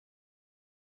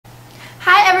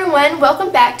everyone,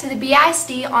 welcome back to the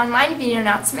BISD online video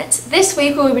announcements. This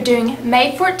week we will be doing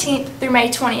May 14th through May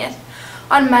 20th.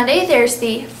 On Monday there's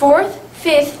the 4th,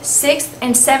 5th, 6th,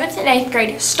 and 7th and 8th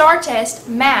grade STAR Test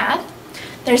Math.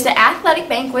 There's the Athletic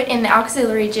Banquet in the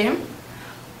Auxiliary Gym.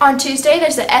 On Tuesday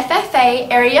there's the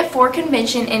FFA Area 4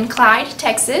 Convention in Clyde,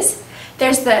 Texas.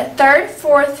 There's the 3rd,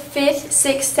 4th, 5th,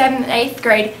 6th, 7th, and 8th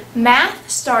grade Math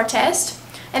STAR Test.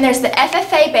 And there's the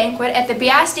FFA Banquet at the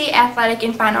BISD Athletic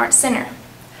and Fine Arts Center.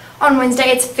 On Wednesday,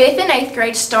 it's 5th and 8th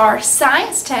grade STAR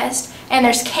Science Test, and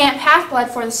there's Camp Half-Blood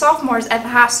for the sophomores at the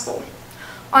high school.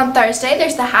 On Thursday,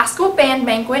 there's the High School Band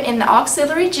Banquet in the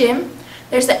Auxiliary Gym.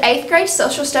 There's the 8th grade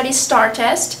Social Studies STAR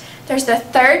Test. There's the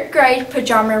 3rd grade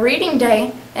Pajama Reading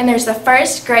Day, and there's the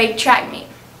 1st grade Track Meet.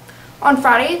 On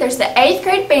Friday, there's the 8th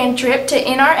grade Band Trip to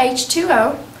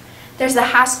NRH2O. There's the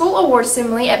High School Award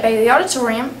Assembly at Bailey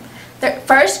Auditorium. The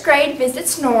 1st grade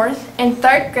visits North, and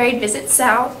 3rd grade visits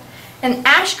South. An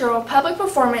Ash Girl public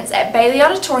performance at Bailey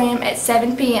Auditorium at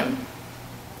 7 p.m.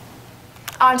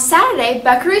 On Saturday,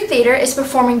 Buckaroo Theater is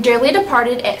performing Dearly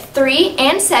Departed at 3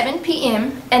 and 7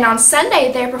 p.m. and on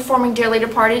Sunday they're performing Dearly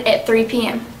Departed at 3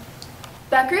 p.m.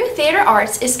 Buckaroo Theater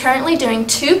Arts is currently doing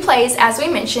 2 plays, as we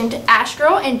mentioned, Ash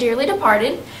Girl and Dearly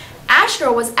Departed. Ash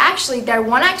Girl was actually their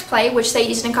one-act play which they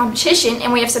used in a competition,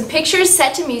 and we have some pictures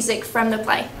set to music from the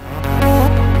play.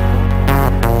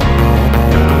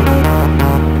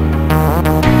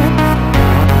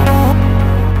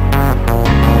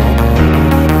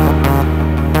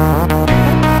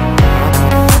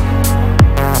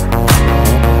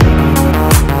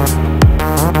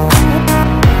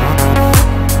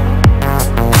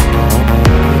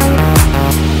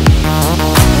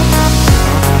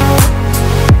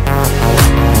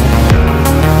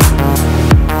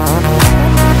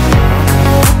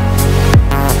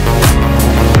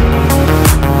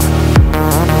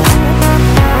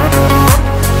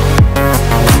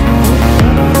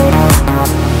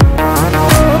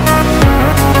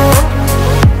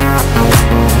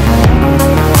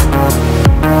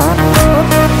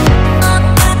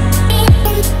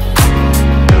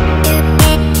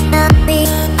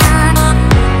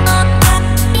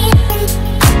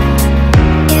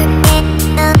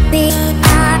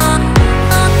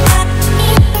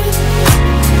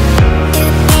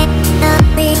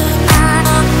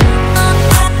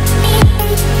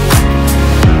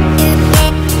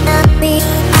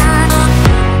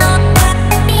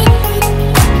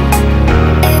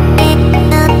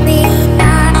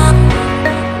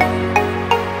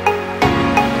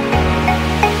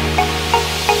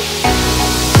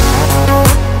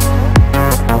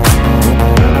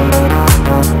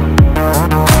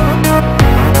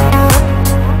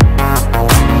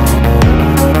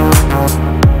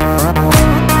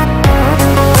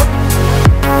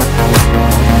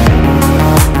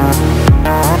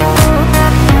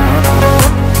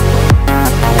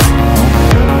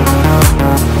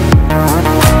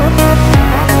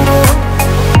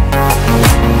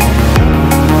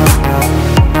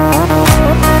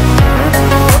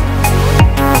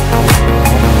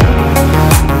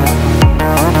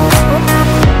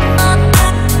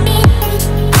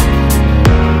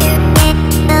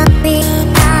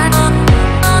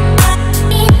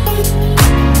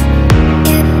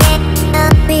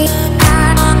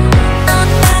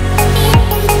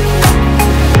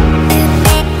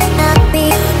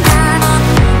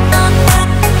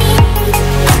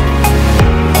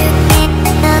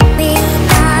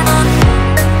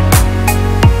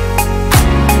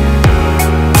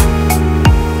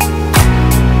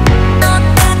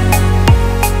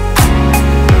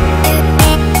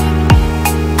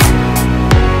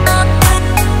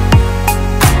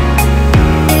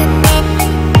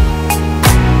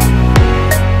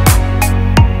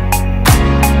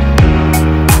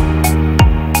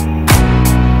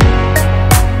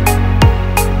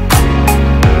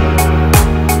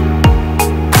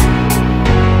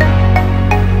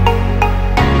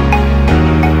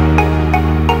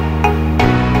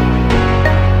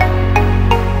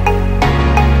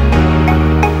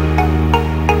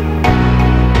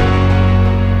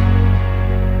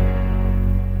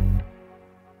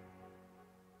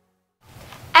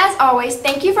 As always,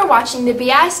 thank you for watching the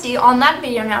BISD online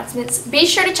video announcements. Be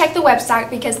sure to check the website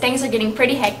because things are getting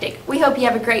pretty hectic. We hope you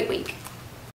have a great week.